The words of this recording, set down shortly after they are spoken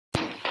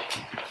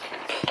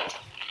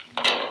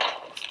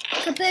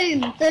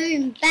Kaboom,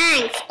 boom,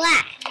 bang,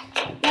 splat.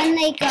 When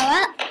they go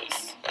up,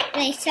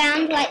 they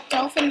sound like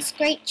dolphins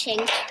screeching.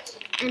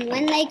 And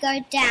when they go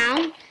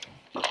down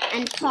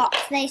and pop,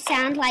 they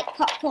sound like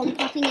popcorn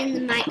popping in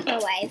the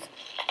microwave.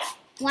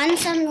 One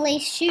suddenly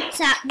shoots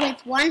up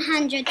with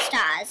 100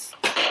 stars.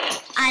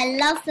 I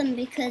love them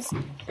because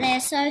they're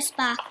so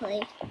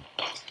sparkly.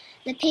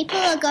 The people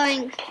are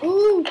going,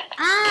 ooh,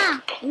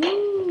 ah,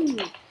 ooh.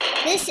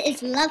 This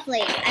is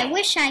lovely. I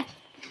wish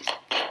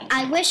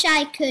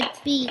I could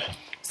be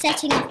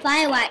setting off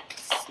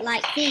fireworks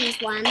like these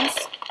ones.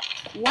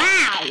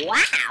 Wow,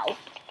 wow.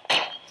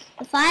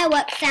 The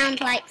fireworks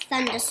sound like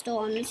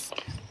thunderstorms.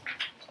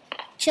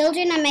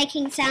 Children are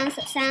making sounds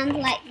that sound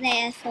like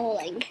they're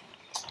falling.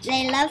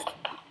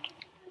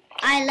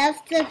 I love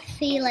the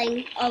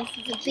feeling of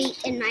the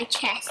beat in my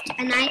chest,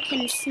 and I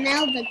can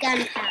smell the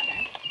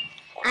gunpowder.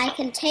 I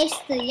can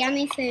taste the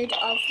yummy food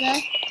of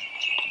the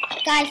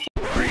guy.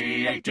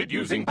 Created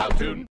using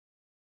Powtoon.